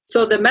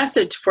So the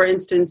message, for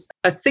instance,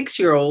 a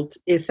 6-year-old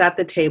is at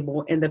the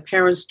table and the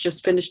parents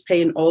just finished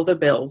paying all the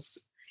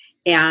bills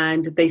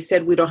and they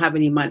said, we don't have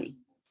any money.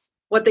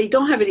 Well, they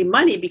don't have any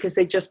money because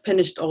they just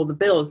finished all the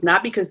bills,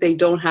 not because they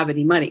don't have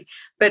any money.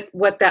 But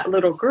what that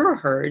little girl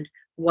heard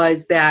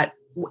was that,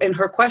 and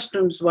her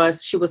questions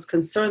was, she was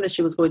concerned that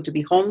she was going to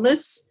be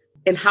homeless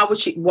and how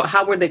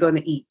were they going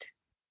to eat?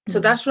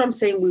 So that's what I'm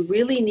saying. We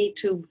really need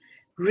to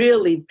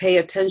really pay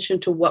attention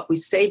to what we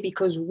say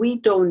because we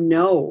don't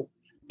know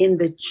in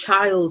the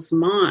child's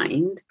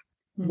mind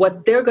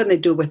what they're going to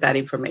do with that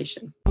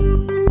information.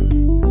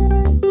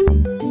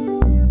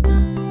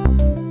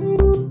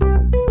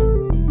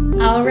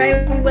 All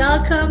right,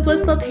 welcome,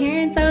 blissful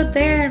parents out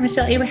there. I'm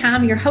Michelle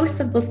Abraham, your host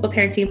of Blissful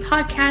Parenting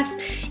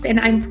Podcast, and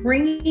I'm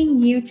bringing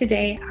you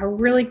today a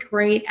really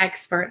great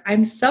expert.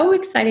 I'm so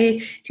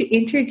excited to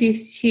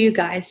introduce to you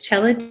guys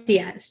Chella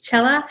Diaz.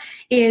 Chella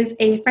is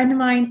a friend of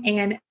mine,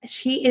 and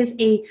she is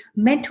a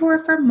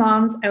mentor for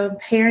moms and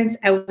parents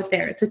out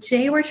there. So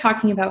today we're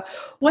talking about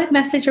what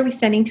message are we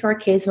sending to our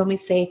kids when we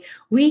say,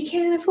 we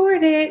can't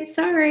afford it,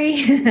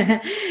 sorry.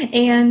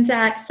 And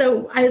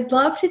so I'd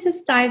love to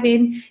just dive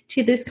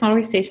into this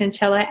conversation,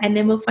 Chella, and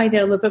then we'll find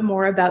out a little bit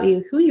more about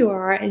you, who you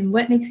are, and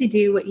what makes you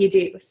do what you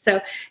do. So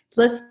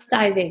let's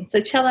dive in. So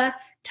Chella,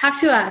 talk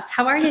to us.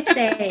 How are you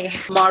today?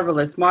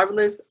 Marvelous.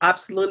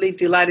 Absolutely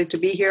delighted to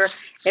be here.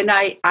 And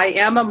I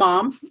am a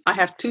mom. I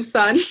have 2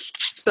 sons.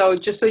 So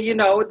just so you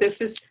know, this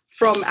is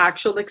from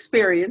actual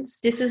experience.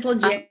 This is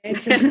legit.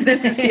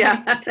 This is,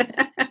 yeah.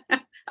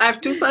 I have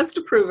 2 sons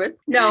to prove it.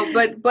 No,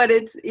 but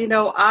it's,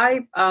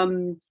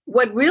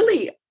 what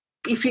really,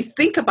 if you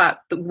think about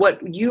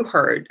what you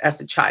heard as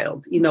a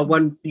child,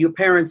 when your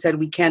parents said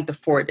we can't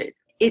afford it,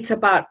 it's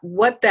about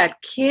what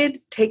that kid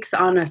takes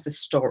on as a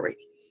story.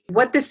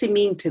 What does it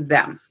mean to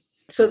them?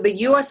 So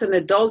you as an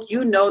adult,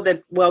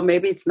 that, well,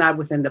 maybe it's not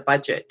within the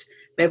budget.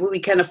 Maybe we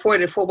can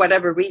afford it for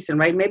whatever reason,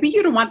 right? Maybe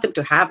you don't want them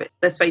to have it.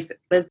 Let's face it.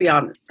 Let's be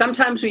honest.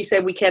 Sometimes we say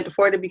we can't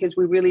afford it because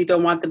we really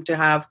don't want them to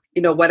have,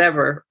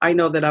 whatever. I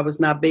know that I was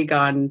not big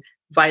on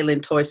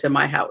violent toys in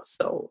my house.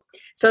 So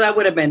that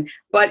would have been,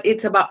 but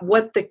it's about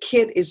what the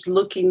kid is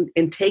looking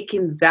and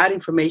taking that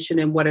information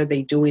and what are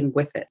they doing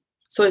with it.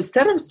 So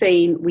instead of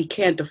saying we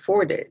can't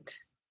afford it,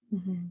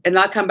 and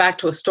I'll come back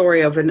to a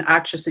story of an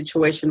actual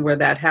situation where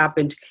that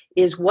happened,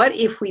 is what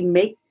if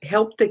we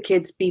help the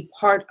kids be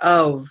part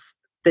of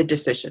the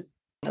decision?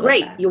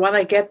 Great. You want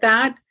to get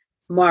that?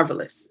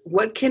 Marvelous.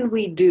 What can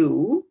we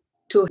do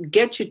to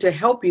get you to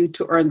help you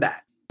to earn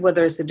that?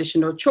 Whether it's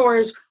additional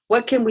chores,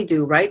 what can we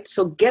do, right?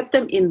 So get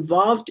them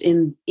involved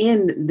in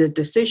the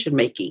decision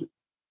making,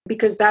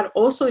 because that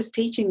also is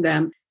teaching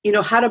them,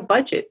 how to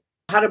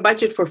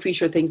budget for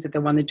future things that they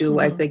want to do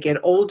as they get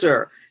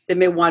older. They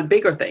may want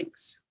bigger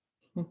things.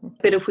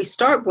 But if we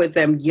start with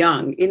them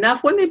young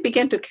enough, when they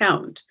begin to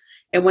count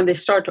and when they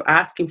start to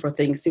asking for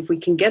things, if we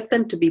can get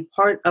them to be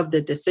part of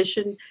the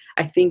decision,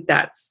 I think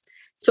that's.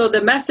 So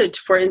the message,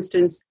 for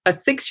instance, a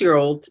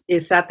 6-year-old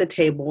is at the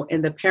table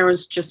and the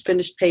parents just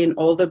finished paying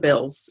all the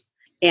bills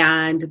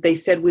and they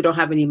said, we don't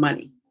have any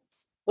money.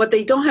 Well,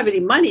 they don't have any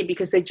money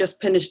because they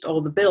just finished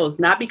all the bills,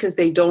 not because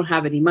they don't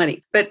have any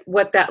money. But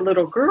what that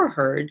little girl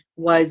heard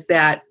was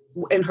that,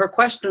 and her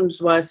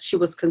questions was, she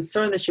was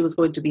concerned that she was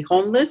going to be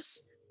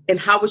homeless and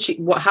how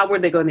were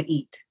they going to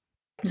eat?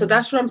 So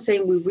that's what I'm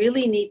saying. We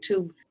really need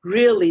to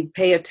really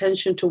pay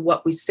attention to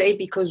what we say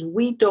because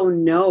we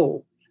don't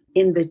know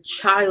in the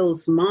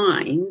child's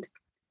mind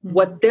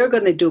what they're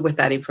going to do with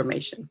that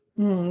information.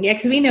 Yeah,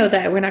 because we know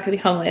that we're not going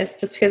to be homeless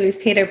just because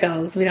we've paid our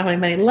bills. We don't have any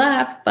money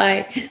left,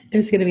 but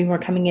there's going to be more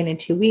coming in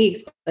 2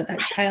 weeks. But that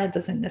child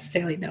doesn't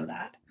necessarily know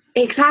that.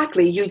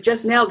 Exactly. You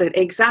just nailed it.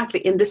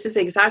 Exactly. And this is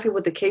exactly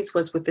what the case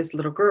was with this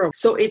little girl.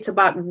 So it's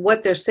about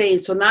what they're saying.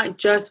 So not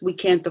just we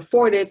can't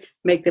afford it,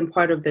 make them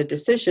part of the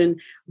decision,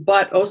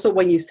 but also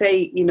when you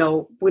say,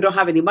 we don't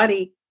have any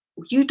money,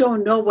 you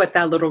don't know what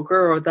that little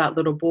girl, that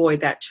little boy,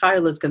 that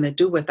child is going to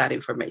do with that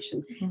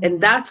information. And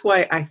that's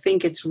why I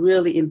think it's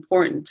really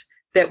important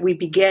that we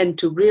begin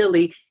to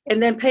really,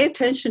 and then pay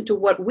attention to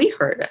what we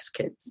heard as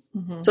kids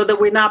so that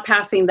we're not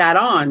passing that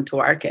on to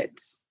our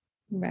kids.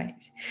 Right.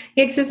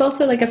 Yeah, because there's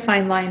also like a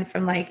fine line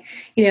from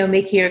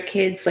making your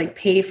kids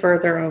pay for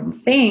their own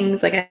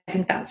things. I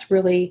think that's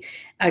really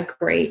a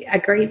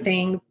great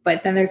thing.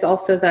 But then there's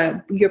also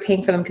the you're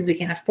paying for them because we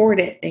can't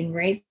afford it thing,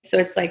 right? So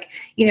it's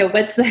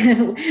what's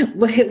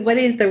what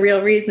is the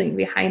real reasoning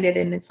behind it?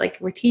 And it's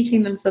we're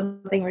teaching them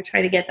something. We're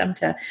trying to get them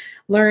to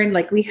learn.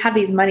 We have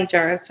these money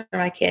jars for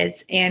my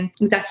kids, and it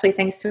was actually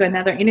thanks to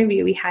another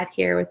interview we had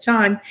here with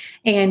John,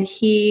 and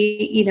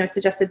he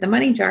suggested the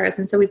money jars,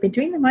 and so we've been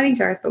doing the money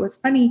jars. But what's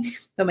funny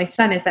about my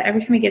son is that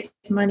every time he gets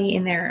money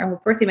in there, or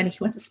birthday money, he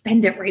wants to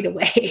spend it right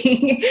away.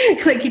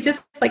 He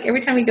just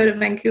every time we go to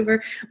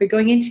Vancouver, we're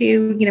going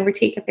into, we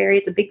take a ferry.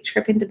 It's a big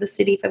trip into the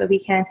city for the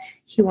weekend.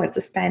 He wants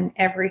to spend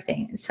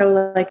everything.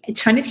 So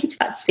trying to teach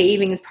that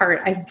savings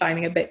part, I'm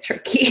finding a bit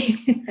tricky.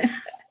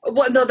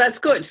 Well, no, that's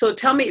good. So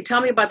tell me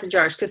about the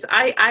jars, because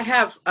I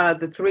have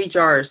the 3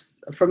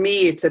 jars. For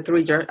me, it's a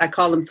 3 jar. I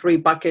call them 3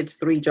 buckets,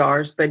 3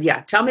 jars. But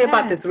yeah, tell me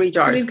about the Yeah. three So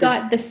jars. we've Because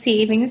got the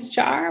savings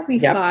jar,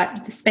 we've yep,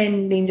 got the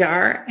spending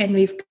jar, and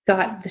we've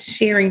got the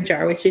sharing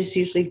jar, which is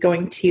usually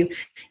going to,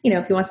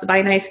 if he wants to buy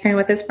an ice cream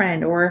with his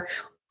friend or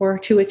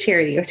to a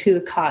charity or to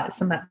a cause.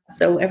 And that,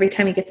 so every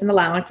time he gets an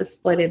allowance, it's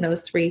split in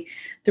those three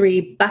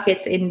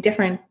buckets in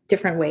different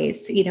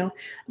ways,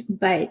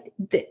 But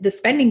the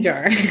spending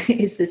jar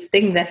is this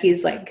thing that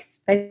he's like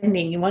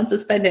spending. He wants to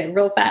spend it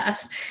real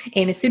fast.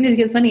 And as soon as he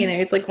gets money in there,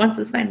 it's like wants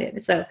to spend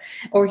it. So,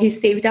 or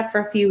he's saved up for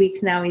a few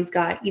weeks now. He's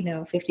got,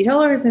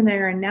 $50 in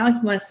there. And now he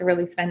wants to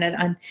really spend it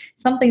on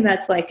something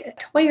that's like a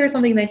toy or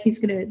something that he's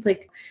going to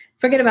like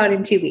forget about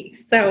in 2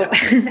 weeks. So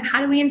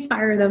how do we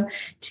inspire them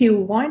to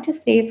want to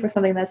save for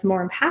something that's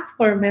more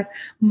impactful or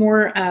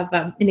more of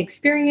an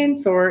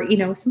experience, or,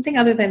 something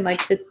other than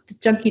like the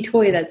junky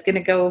toy that's going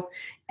to go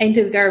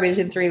into the garbage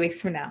in 3 weeks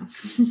from now?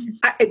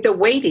 the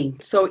waiting.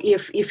 So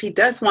if he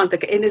does want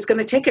and it's going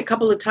to take a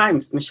couple of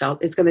times, Michelle.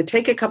 It's going to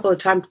take a couple of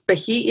times, but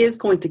he is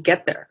going to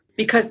get there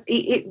because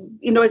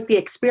it's the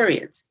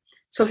experience.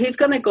 So he's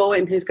going to go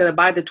and he's going to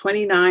buy the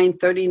 $29,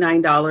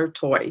 $39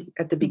 toy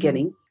at the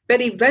beginning. But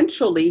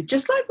eventually,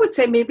 just like would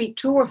say maybe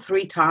 2 or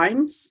 3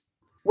 times,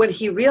 when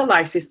he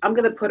realizes I'm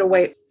going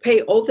to pay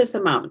all this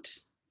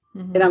amount,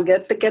 and I'm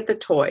going to get the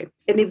toy,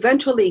 and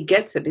eventually he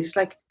gets it. He's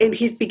like, and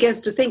he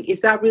begins to think,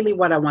 is that really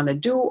what I want to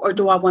do, or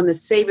do I want to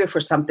save it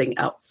for something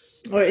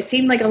else? Or it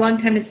seemed like a long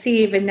time to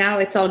save, and now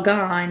it's all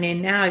gone, and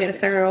now I got to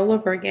start it all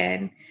over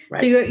again.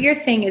 Right. So what you're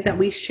saying is that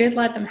we should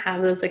let them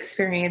have those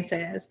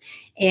experiences,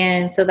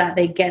 and so that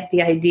they get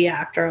the idea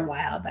after a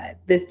while that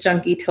this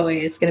junky toy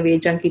is going to be a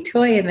junky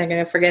toy, and they're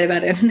going to forget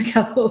about it in a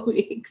couple of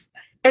weeks.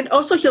 And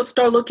also he'll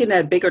start looking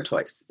at bigger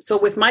toys. So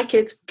with my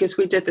kids, because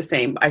we did the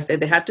same, I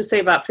said they had to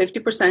save out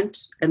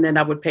 50%, and then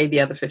I would pay the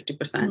other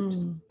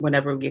 50%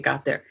 whenever we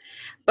got there.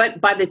 But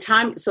by the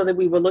time, so that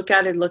we would look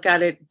at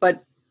it,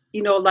 but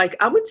like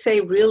I would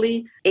say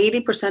really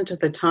 80% of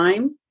the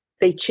time,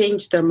 they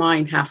changed their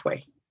mind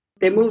halfway.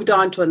 They moved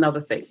on to another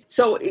thing.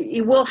 So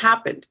it will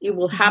happen. It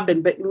will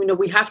happen. But,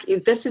 we have to,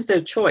 if this is their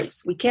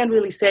choice, we can't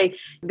really say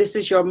this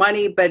is your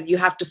money, but you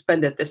have to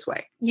spend it this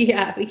way.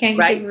 Yeah. We can't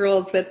give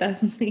rules with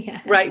them.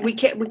 Yeah. Right. We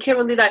can't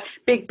really that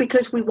big,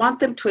 because we want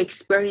them to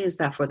experience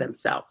that for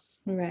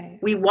themselves. Right.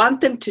 We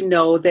want them to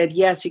know that,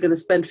 yes, you're going to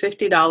spend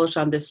 $50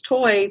 on this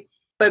toy,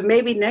 but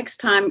maybe next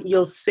time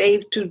you'll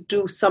save to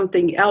do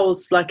something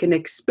else, like an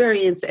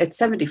experience at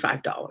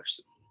 $75.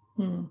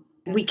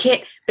 We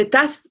can't, but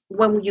that's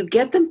when you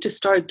get them to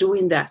start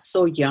doing that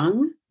so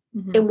young,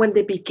 and when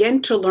they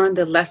begin to learn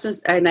the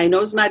lessons, and I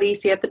know it's not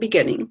easy at the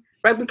beginning,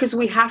 right? Because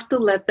we have to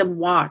let them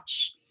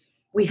watch.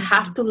 We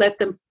have to let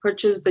them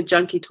purchase the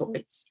junky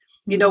toys.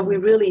 We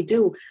really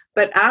do.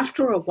 But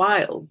after a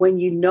while, when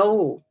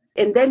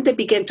and then they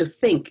begin to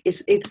think,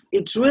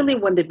 it's really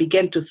when they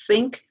begin to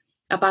think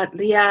about,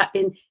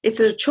 and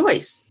it's a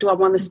choice. Do I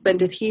want to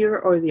spend it here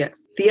or there?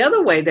 The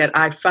other way that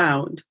I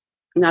found,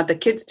 now, the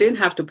kids didn't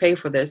have to pay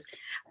for this,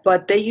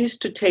 but they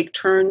used to take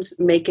turns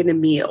making a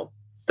meal.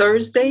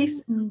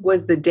 Thursdays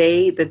was the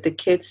day that the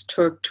kids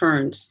took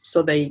turns.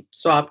 So they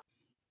swapped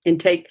and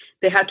they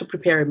had to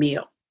prepare a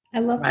meal. I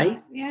love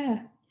that.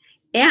 Yeah.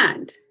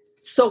 And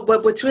so,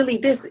 but what's really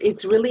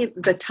it's really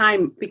the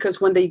time,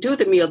 because when they do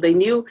the meal, they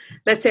knew,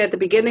 let's say at the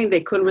beginning,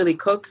 they couldn't really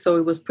cook. So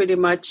it was pretty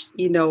much,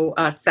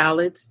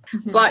 salads.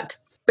 But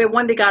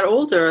when they got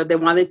older, they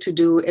wanted to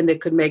do, and they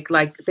could make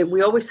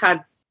we always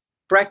had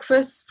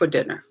breakfast for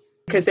dinner,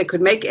 because they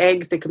could make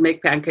eggs, they could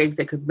make pancakes,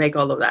 they could make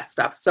all of that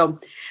stuff. So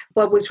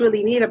what was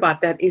really neat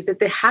about that is that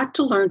they had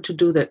to learn to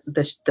do the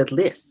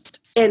list.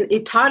 And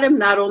it taught them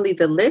not only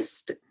the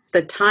list,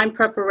 the time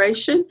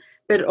preparation,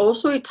 but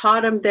also it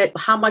taught them that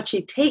how much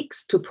it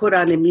takes to put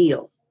on a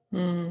meal.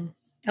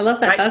 I love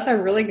that. Right? That's a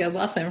really good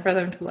lesson for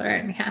them to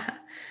learn. Yeah.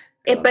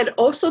 But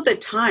also the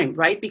time,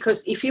 right?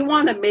 Because if you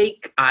want to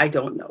make,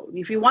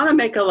 if you want to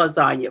make a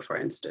lasagna, for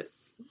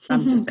instance,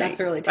 I'm just saying. That's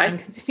really time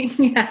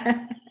consuming.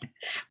 Yeah.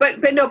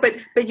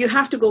 But you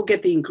have to go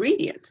get the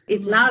ingredients.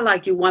 It's not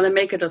like you want to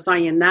make a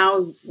lasagna.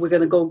 Now we're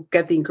going to go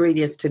get the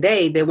ingredients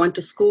today. They went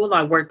to school.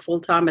 I worked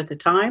full time at the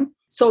time.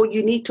 So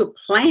you need to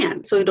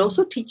plan. So it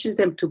also teaches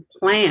them to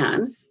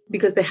plan,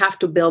 because they have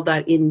to build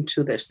that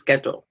into their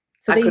schedule.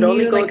 So they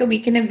knew like a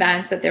week in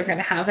advance that they're going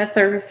to have a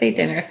Thursday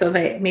dinner, so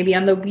that maybe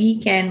on the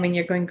weekend when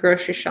you're going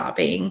grocery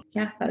shopping.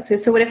 Yeah, that's good.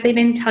 So what if they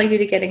didn't tell you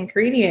to get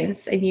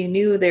ingredients and you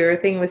knew their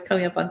thing was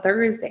coming up on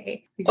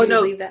Thursday? Did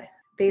you leave that?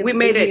 We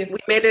made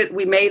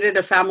it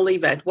a family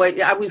event. Well,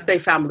 I would say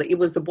family. It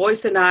was the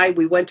boys and I.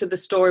 We went to the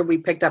store and we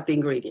picked up the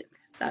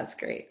ingredients. That's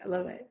great. I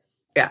love it.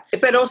 Yeah,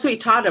 but also he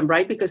taught them,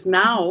 right? Because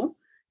now,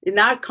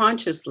 not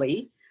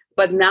consciously,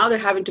 but now they're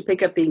having to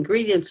pick up the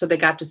ingredients, so they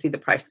got to see the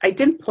price. I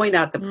didn't point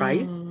out the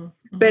price,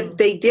 but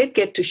they did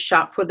get to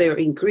shop for their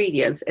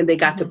ingredients, and they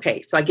got to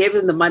pay. So I gave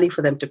them the money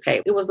for them to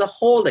pay. It was a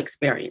whole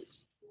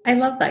experience. I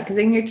love that because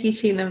then you're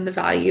teaching them the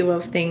value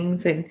of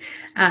things. And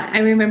I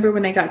remember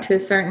when I got to a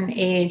certain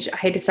age, I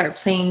had to start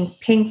paying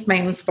for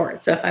my own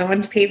sports. So if I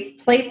wanted to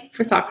play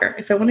for soccer,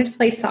 if I wanted to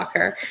play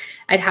soccer,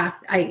 I'd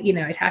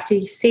have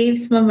to save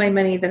some of my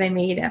money that I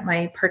made at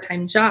my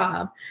part-time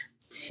job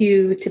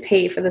to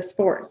pay for the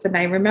sports. And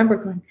I remember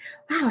going,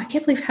 wow, I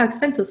can't believe how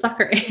expensive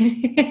soccer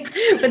is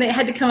when it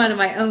had to come out of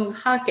my own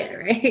pocket,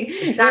 right? It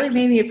really Exactly.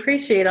 made me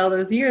appreciate all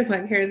those years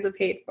my parents have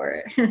paid for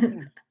it.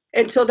 Yeah.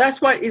 And so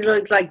that's what,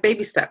 it's like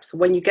baby steps.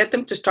 When you get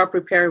them to start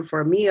preparing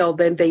for a meal,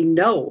 then they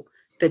know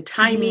the Mhm.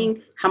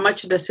 timing, how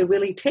much does it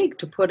really take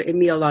to put a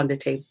meal on the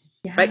table,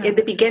 right? And Yeah,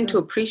 they for begin to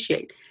sure.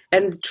 appreciate.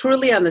 And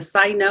truly, on the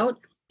side note,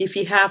 if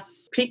you have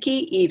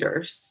picky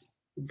eaters,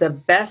 the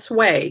best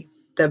way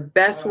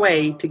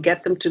to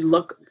get them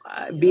to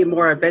be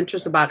more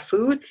adventurous about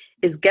food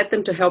is get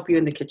them to help you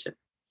in the kitchen.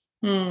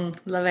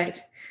 Love it.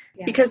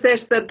 Yeah. Because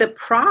there's the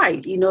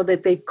pride,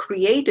 that they've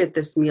created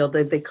this meal,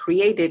 that they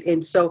created.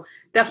 And so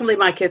definitely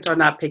my kids are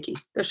not picky.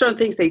 There's certain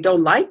things they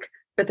don't like,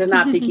 but they're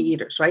not picky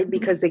eaters, right?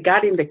 Because they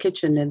got in the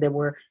kitchen and they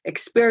were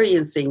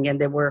experiencing and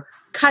they were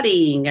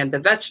cutting and the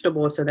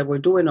vegetables and they were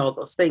doing all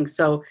those things.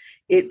 So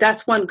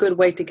that's one good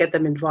way to get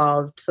them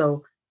involved.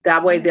 So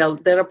that way Yeah.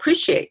 they'll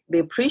appreciate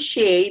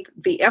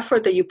the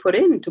effort that you put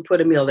in to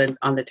put a meal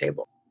on the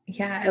table.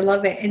 Yeah, I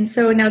love it. And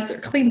so now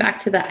circling back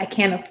to the I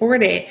can't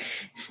afford it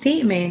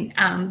statement,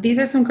 these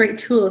are some great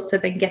tools to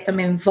then get them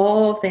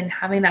involved in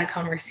having that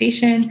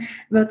conversation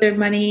about their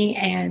money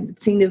and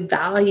seeing the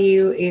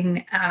value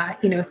in,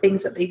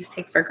 things that they just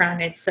take for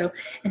granted. So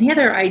any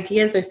other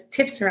ideas or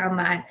tips around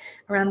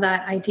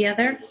that idea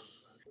there?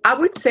 I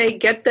would say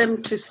get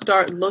them to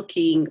start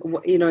looking,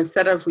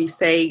 instead of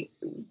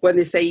when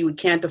they say we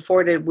can't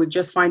afford it, we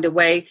just find a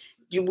way.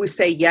 You would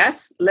say,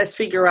 yes, let's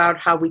figure out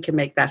how we can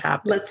make that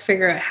happen. Let's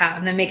figure out how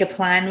and then make a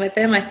plan with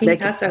them. I think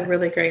Make a that's a plan.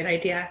 really great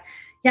idea.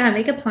 Yeah,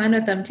 make a plan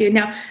with them too.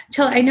 Now,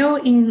 Chella,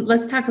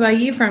 let's talk about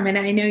you for a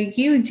minute. I know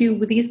you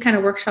do these kind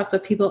of workshops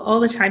with people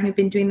all the time. You've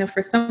been doing them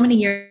for so many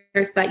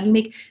years that you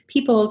make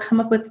people come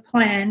up with a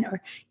plan,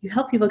 or you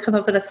help people come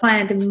up with a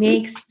plan to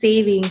make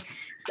saving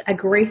a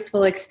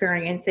graceful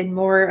experience and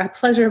more a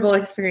pleasurable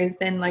experience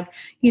than what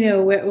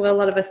a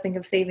lot of us think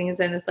of savings,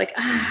 and it's like,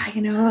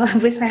 I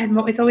wish I had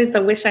more. It's always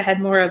the wish I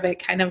had more of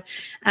it kind of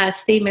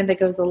statement that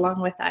goes along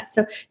with that.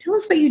 So tell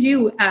us what you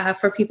do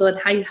for people and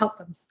how you help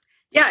them.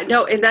 Yeah,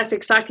 no, and that's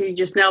exactly, you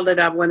just nailed it.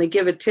 I want to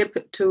give a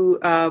tip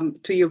to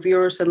your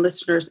viewers and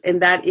listeners,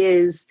 and that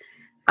is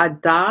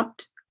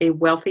adopt a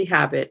wealthy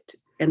habit.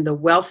 And the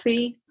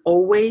wealthy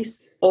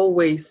always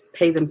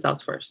pay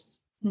themselves first.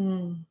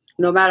 Mm.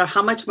 No matter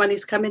how much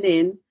money's coming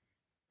in,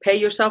 pay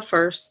yourself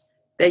first,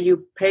 then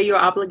you pay your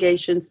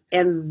obligations,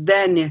 and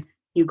then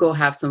you go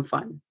have some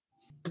fun.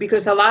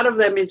 Because a lot of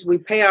them is we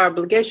pay our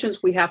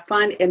obligations, we have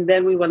fun, and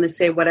then we want to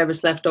say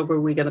whatever's left over,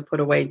 we're going to put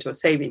away into a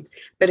savings.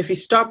 But if you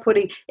start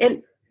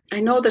and I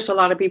know there's a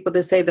lot of people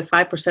that say the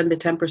 5%, the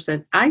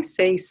 10%. I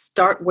say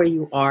start where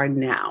you are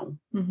now,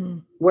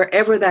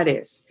 wherever that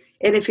is.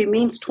 And if it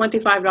means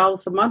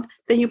 $25 a month,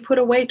 then you put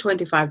away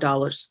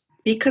 $25.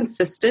 Be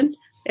consistent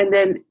and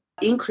then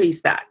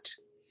increase that.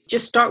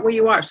 Just start where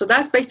you are. So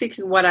that's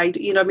basically what I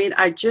do.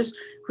 I just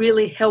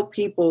really help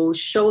people,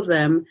 show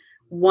them,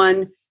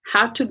 one,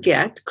 how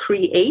to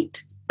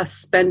create a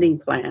spending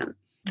plan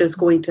that's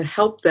going to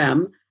help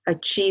them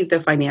achieve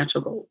their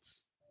financial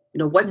goals.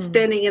 What's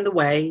standing in the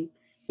way?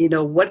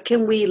 What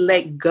can we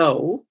let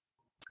go?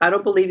 I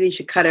don't believe you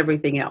should cut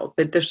everything out,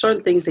 but there's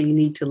certain things that you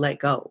need to let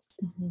go,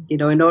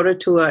 in order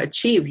to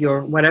achieve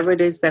your, whatever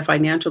it is, that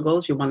financial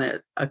goals you want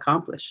to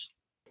accomplish.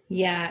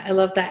 Yeah, I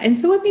love that. And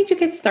so what made you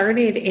get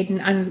started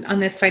on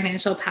this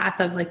financial path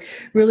of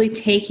really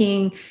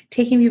taking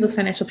people's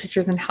financial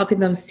pictures and helping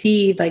them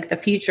see the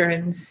future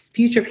and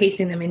future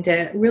pacing them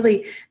into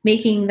really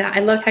making that? I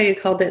loved how you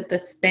called it the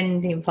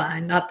spending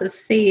plan, not the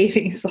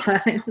savings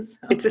plan. So.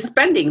 It's a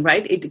spending,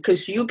 right?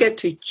 Because you get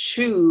to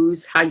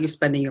choose how you're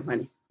spending your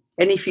money.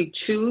 And if you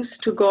choose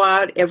to go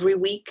out every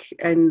week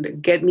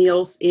and get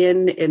meals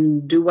in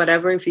and do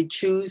whatever, if you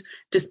choose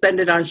to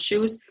spend it on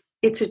shoes,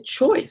 it's a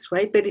choice,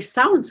 right? But it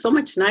sounds so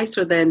much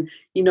nicer than,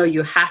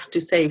 you have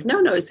to save.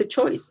 No, it's a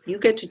choice. You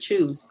get to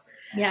choose.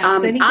 Yeah,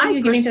 because I think when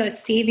you get into that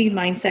saving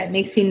mindset, it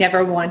makes you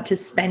never want to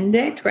spend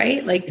it,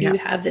 right? Yeah. You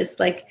have this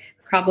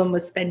problem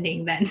with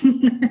spending then.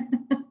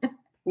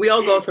 We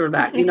all go through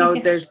that.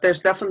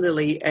 There's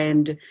definitely,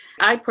 and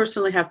I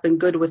personally have been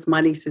good with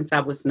money since I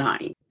was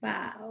 9.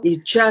 Wow.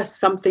 It's just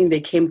something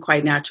that came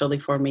quite naturally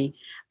for me.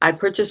 I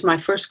purchased my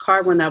first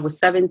car when I was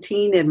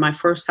 17 and my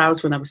first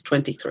house when I was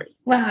 23.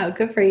 Wow,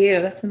 good for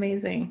you. That's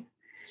amazing.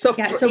 So,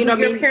 yeah. So were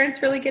your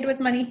parents really good with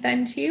money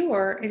then too,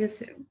 or it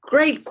is?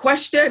 Great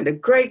question. A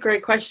great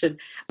question.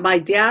 My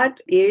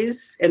dad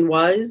is and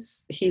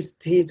was. He's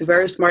a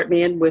very smart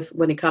man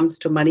when it comes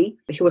to money.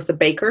 He was a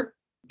baker,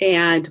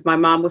 and my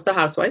mom was a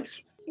housewife.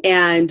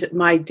 And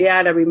my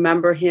dad, I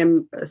remember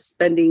him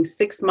spending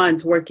 6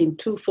 months working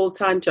 2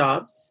 full-time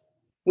jobs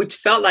which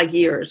felt like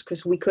years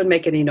because we couldn't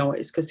make any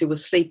noise because he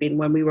was sleeping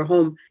when we were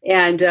home.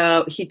 And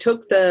he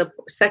took the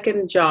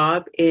second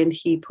job and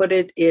he put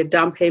it a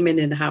down payment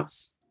in the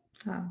house.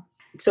 Wow.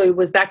 So it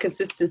was that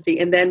consistency.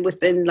 And then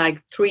within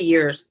like 3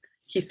 years,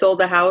 he sold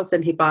the house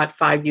and he bought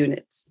 5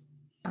 units.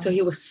 So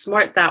he was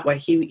smart that way.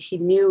 He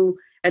knew,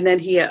 and then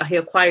he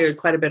acquired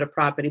quite a bit of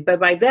property. But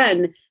by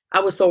then, I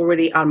was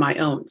already on my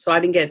own. So I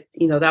didn't get,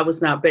 that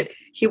was not, but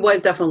he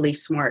was definitely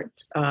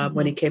smart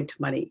when it came to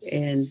money.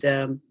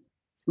 And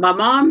my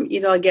mom,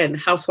 again,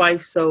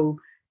 housewife. So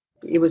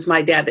it was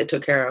my dad that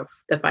took care of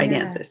the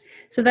finances.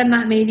 Yeah. So then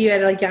that made you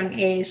at a young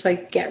age,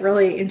 like get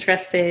really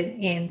interested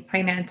in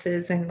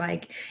finances and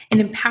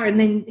empower. And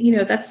then,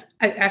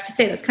 I have to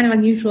say, that's kind of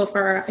unusual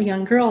for a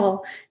young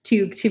girl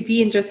to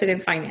be interested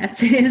in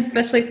finances,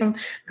 especially from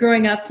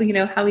growing up,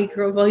 how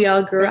we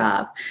all grew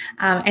up,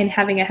 and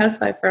having a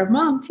housewife for a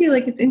mom too.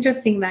 Like, it's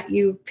interesting that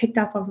you picked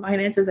up on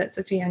finances at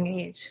such a young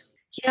age.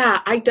 Yeah,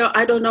 I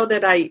don't know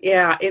that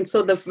And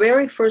so the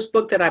very first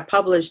book that I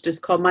published is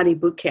called Money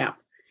Boot Camp.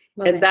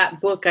 That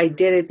book, I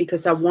did it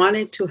because I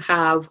wanted to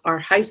have our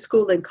high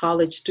school and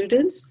college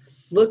students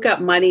look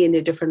at money in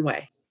a different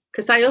way.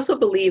 Because I also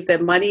believe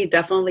that money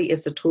definitely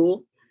is a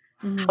tool.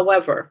 Mm-hmm.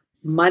 However,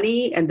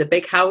 money and the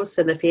big house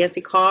and the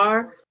fancy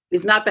car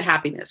is not the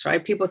happiness,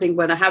 right? People think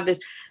when I have this,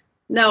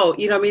 no,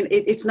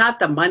 it's not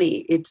the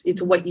money.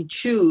 It's what you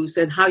choose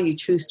and how you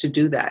choose to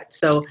do that.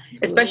 So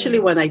especially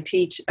when I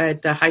teach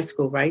at the high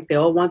school, right? They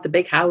all want the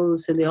big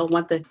house and they all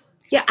want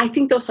yeah, I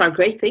think those are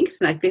great things,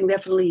 and I think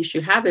definitely you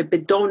should have it.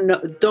 But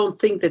don't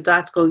think that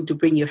that's going to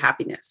bring you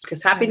happess,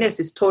 because happiness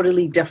is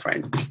totally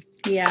different.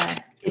 Yeah,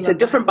 it's a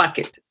different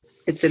bucket.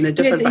 It's in a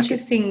different bucket. It's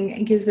interesting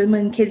because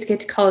when kids get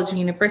to college and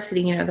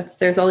university,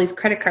 there's all these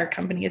credit card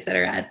companies that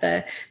are at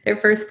their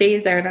first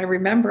days there. And I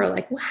remember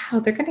like, wow,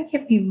 they're going to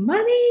give me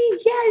money.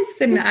 Yes.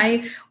 And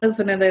I was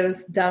one of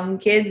those dumb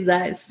kids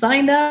that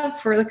signed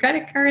up for the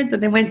credit cards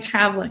and then went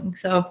traveling.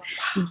 So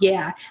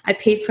yeah, I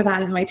paid for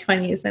that in my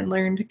 20s and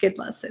learned a good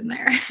lesson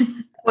there.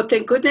 Well,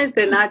 thank goodness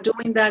they're not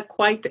doing that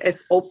quite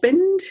as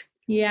opened.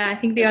 Yeah, I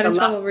think they got in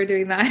trouble for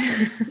doing that.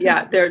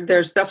 Yeah,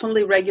 there's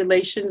definitely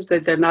regulations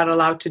that they're not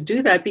allowed to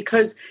do that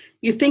because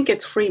you think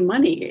it's free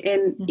money.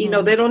 And,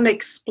 they don't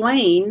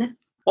explain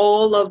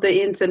all of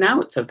the ins and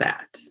outs of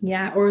that.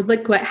 Yeah, or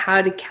look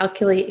how to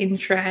calculate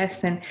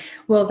interest. And,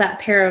 that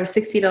pair of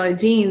 $60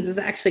 jeans is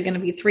actually going to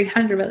be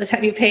 $300 by the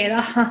time you pay it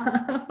off.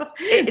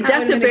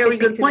 That's a very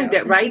good point,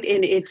 right?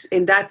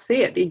 And that's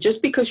it.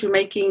 Just because you're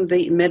making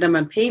the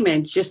minimum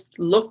payment, just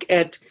look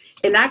at.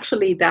 And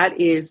actually, that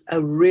is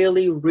a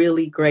really,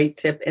 really great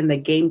tip and the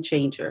game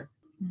changer.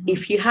 Mm-hmm.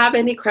 If you have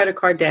any credit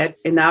card debt,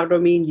 and I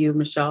don't mean you,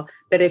 Michelle,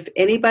 but if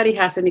anybody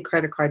has any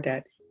credit card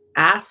debt,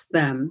 ask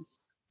them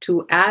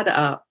to add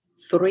up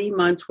 3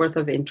 months worth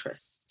of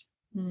interest.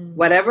 Mm.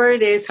 Whatever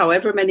it is,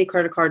 however many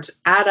credit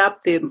cards, add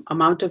up the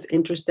amount of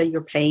interest that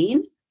you're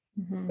paying.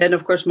 Mm-hmm. Then,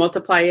 of course,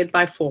 multiply it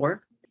by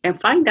 4 and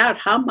find out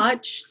how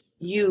much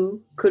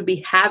you could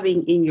be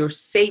having in your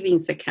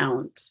savings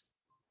account.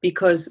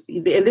 Because,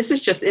 and this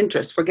is just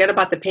interest, forget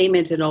about the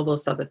payment and all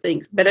those other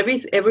things. But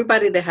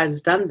everybody that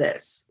has done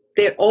this,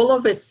 they all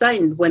of a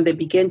sudden, when they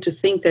begin to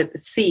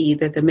see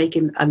that they're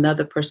making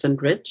another person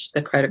rich,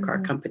 the credit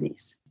card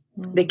companies,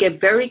 they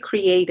get very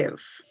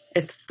creative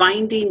as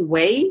finding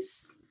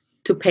ways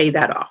to pay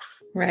that off.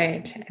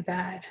 Right. I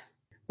bet.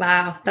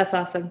 Wow, that's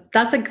awesome.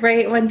 That's a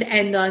great one to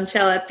end on,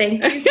 Chella.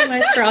 Thank you so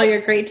much for all your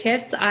great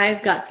tips.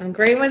 I've got some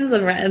great ones.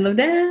 I'm writing them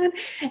down.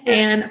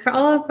 And for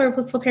all of our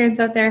blissful parents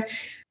out there,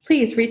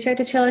 please reach out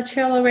to Chella.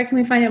 Chella, where can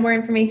we find out more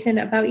information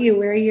about you?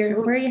 Where are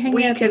you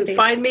hanging out? You can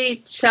find me.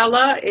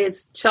 Chella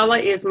is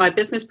my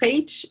business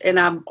page, and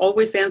I'm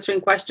always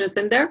answering questions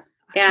in there.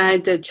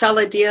 And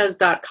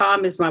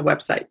ChellaDiaz.com is my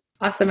website.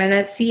 Awesome. And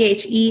that's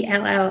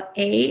Chella.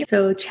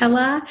 So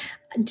Chella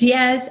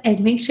Diaz, and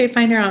make sure you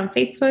find her on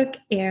Facebook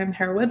and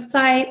her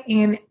website.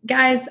 And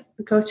guys,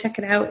 go check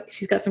it out.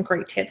 She's got some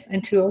great tips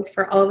and tools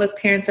for all of us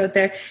parents out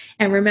there.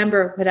 And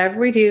remember,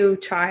 whatever we do,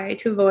 try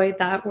to avoid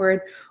that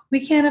word, we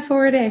can't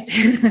afford it.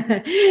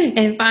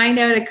 And find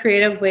out a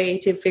creative way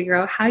to figure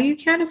out how you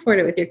can afford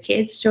it with your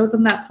kids. Show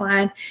them that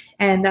plan.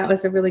 And that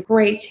was a really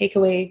great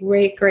takeaway.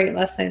 Great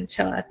lesson,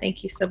 Chella.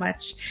 Thank you so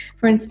much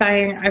for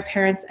inspiring our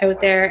parents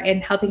out there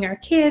and helping our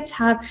kids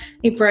have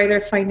a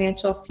brighter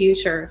financial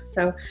future.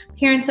 So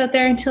parents out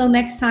there, until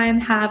next time,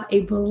 have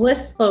a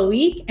blissful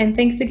week. And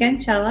thanks again,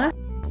 Chella.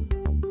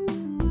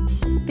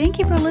 Thank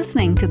you for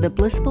listening to the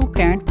Blissful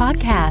Parent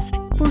Podcast.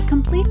 For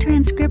complete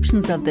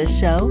transcriptions of this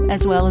show,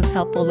 as well as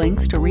helpful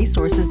links to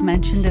resources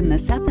mentioned in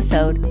this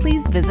episode,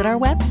 please visit our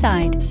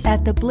website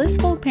at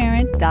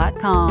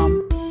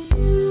theblissfulparent.com.